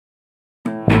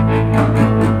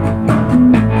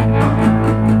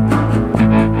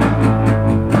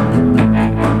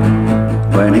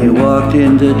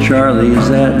into Charlie's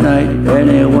that night.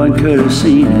 Anyone could have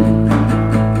seen it.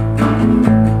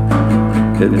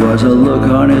 It was a look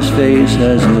on his face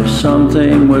as if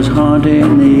something was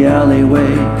haunting the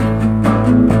alleyway.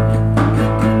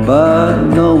 But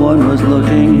no one was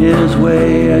looking his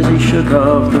way as he shook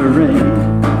off the ring.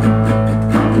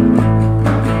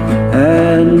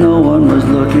 And no one was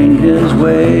looking his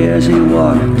way as he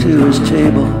walked to his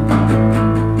table.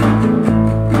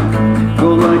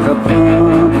 Go like a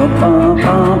bum, ba bum,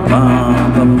 bum, bum,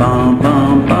 ba bum,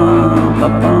 bum, bum, ba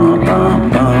bum, bum,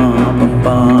 bum, ba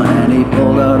bum. And he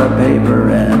pulled out a paper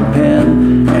and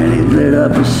pen, and he lit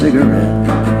up a cigarette.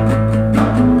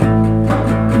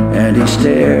 And he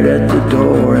stared at the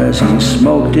door as he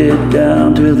smoked it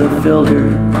down to the filter.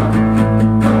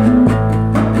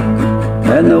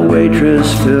 And the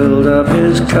waitress filled up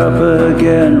his cup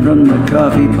again from the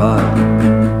coffee pot.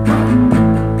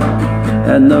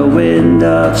 And the wind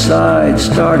outside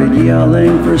started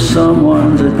yelling for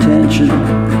someone's attention.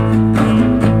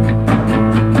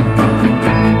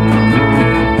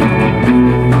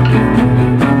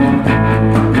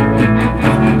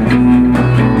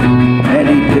 And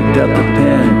he picked up the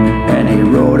pen and he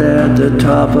wrote at the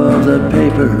top of the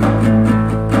paper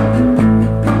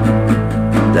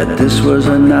that this was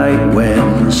a night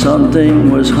when something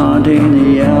was haunting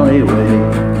the alleyway.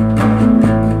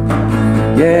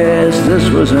 Yes, this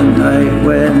was a night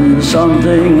when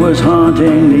something was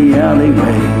haunting the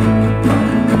alleyway.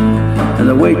 And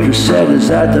the waitress said, "Is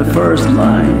that the first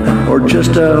line or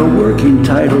just a working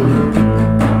title?"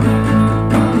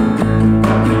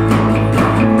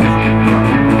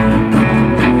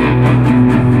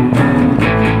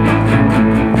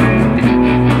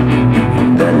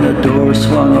 Then the door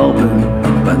swung open,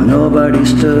 but nobody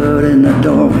stood in the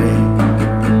doorway.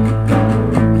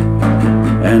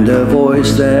 And a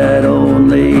voice that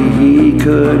only he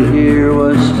could hear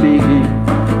was speaking.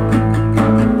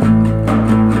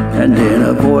 And in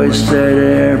a voice that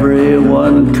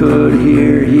everyone could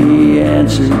hear, he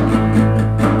answered.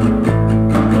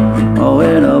 Oh,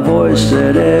 in a voice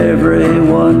that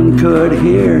everyone could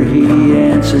hear, he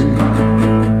answered.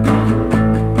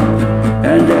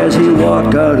 And as he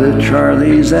walked out of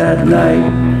Charlie's that night,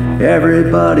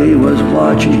 everybody was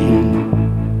watching.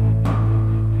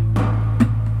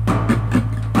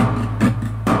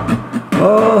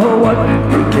 Oh, what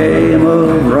became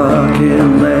of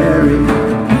Rockin' Larry?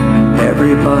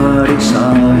 Everybody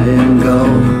saw him go.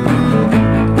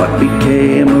 What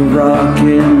became of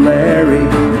Rockin' Larry?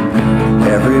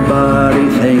 Everybody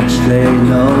thinks they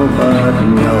know, but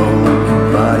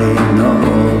nobody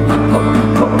knows.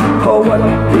 Oh, oh, oh, what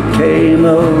became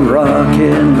of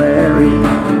Rockin' Larry?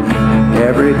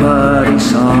 Everybody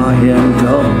saw him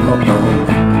go. Oh, oh.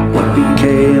 What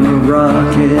became of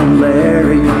Rockin'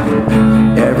 Larry?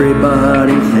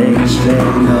 Everybody thinks they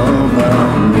know, but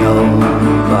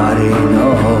nobody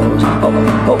knows. Oh,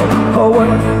 oh, oh,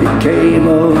 what became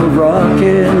of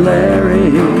Rockin' Larry?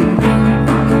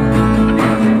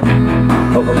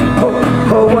 Oh, oh,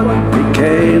 oh, what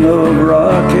became of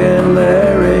Rockin'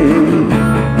 Larry?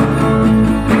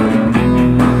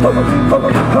 Oh, oh,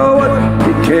 oh, what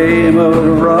became of